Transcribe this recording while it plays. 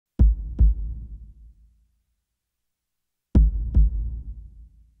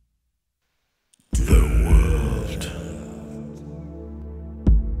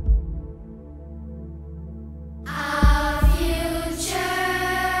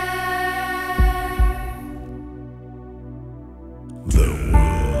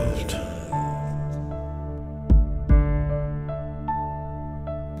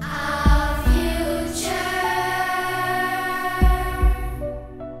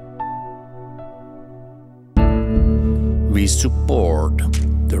We support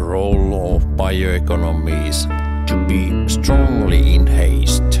the role of bioeconomies to be strongly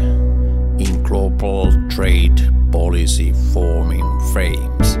enhanced in global trade policy forming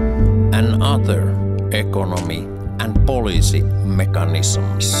frames and other economy and policy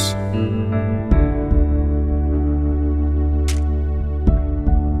mechanisms.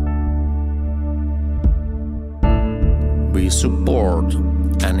 We support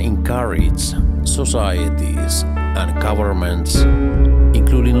and encourage societies and governments,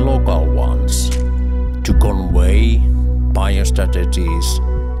 including local ones, to convey biostrategies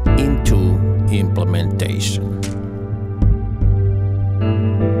into implementation.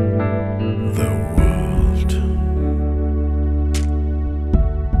 The world.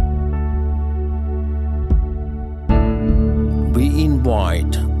 We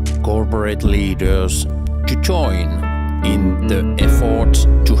invite corporate leaders to join in the effort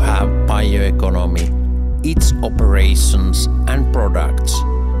to have bioeconomy, its operations and products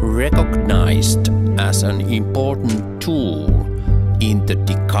recognized as an important tool in the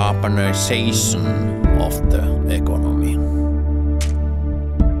decarbonization of the economy.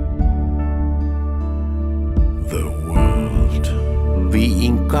 The world. We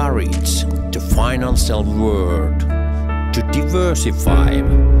encourage the financial world to diversify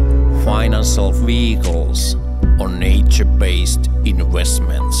financial vehicles on nature-based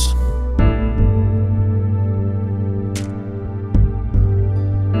investments.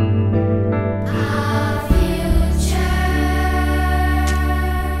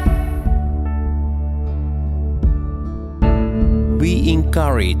 We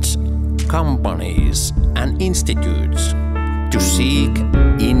encourage companies and institutes to seek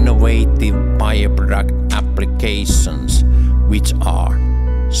innovative bioproduct applications which are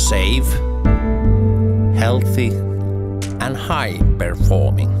safe, healthy, and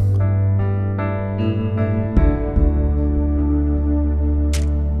high-performing.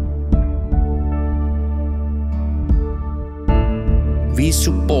 We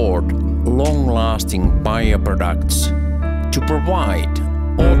support long-lasting bioproducts to provide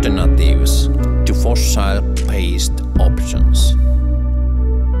alternatives to fossil-based options.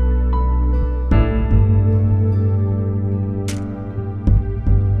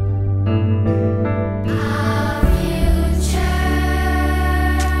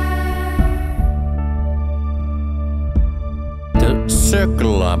 The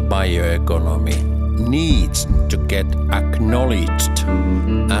circular bioeconomy needs to get acknowledged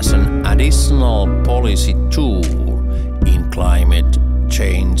as an additional policy tool in climate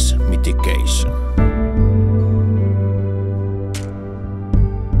change mitigation.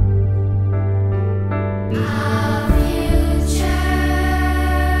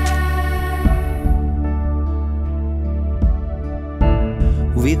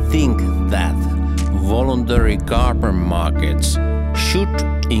 We think that voluntary carbon markets should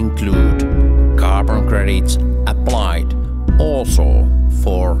include carbon credits applied also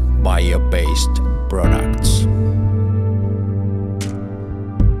for bio-based products.